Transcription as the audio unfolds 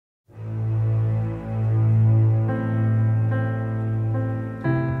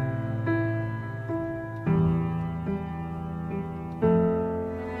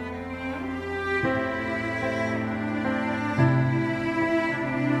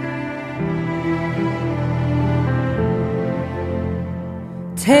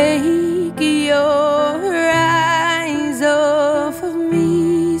Take your eyes off of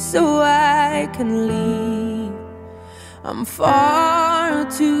me so I can leave. I'm far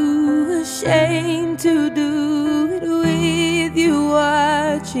too ashamed to do it with you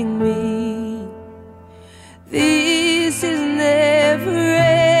watching me. This is never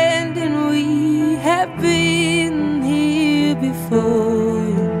ending, we have been here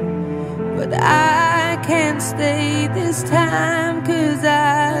before. But I can't stay this time, 'cause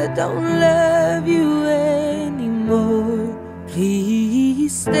I don't love you anymore.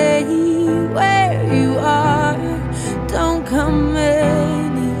 Please stay where you are, don't come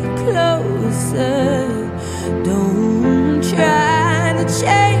any closer. Don't try to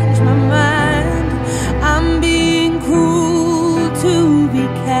change my mind, I'm being cruel to be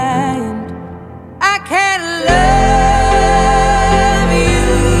kind. I can't love you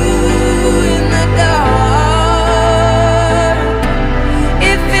in the dark.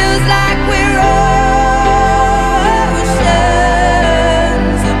 It feels like we're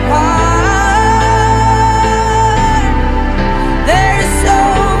oceans apart. There's so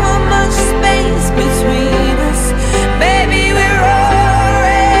much space between us. Baby, we're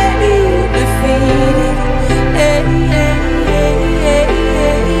already defeated.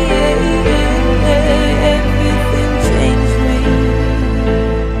 Everything changed me.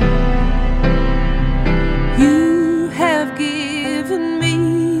 You have given me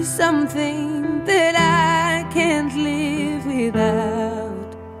something that I can't live without.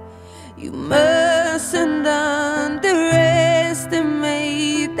 You mustn't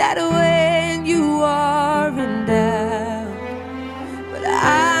underestimate that when you are in doubt. But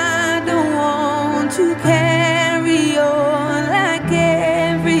I don't want to carry on like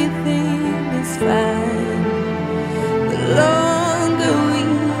everything is fine. The longer we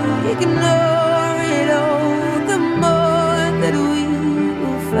ignore it all, the more that we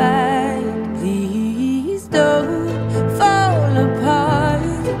will find. Please don't fall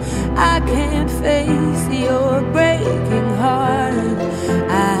apart, I can't face your breaking heart.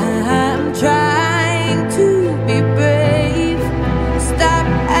 I'm trying to be brave, stop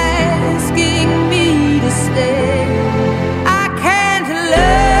asking me to stay. I can't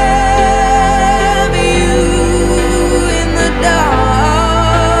love you in the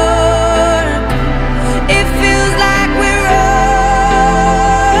dark. It feels like we're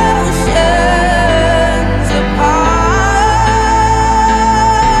oceans apart.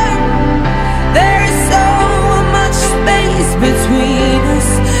 There is so much space between us.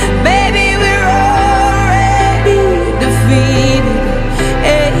 Baby, we're already defeated.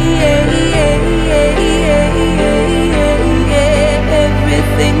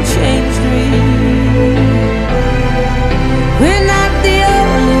 Everything changed me. We're not the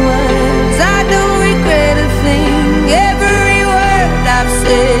only ones, I don't regret a thing. Every word I've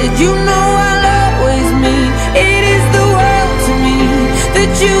said, you know I'll always mean. It is the world to me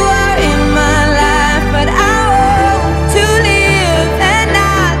that you are in my life. But I want to live and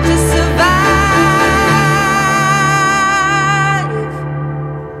not just survive.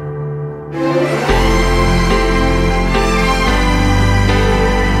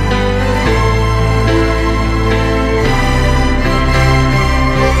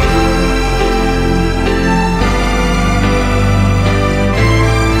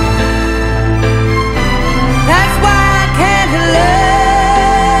 That's why I can't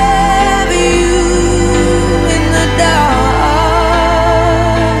love you in the dark.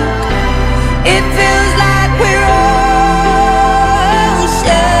 It feels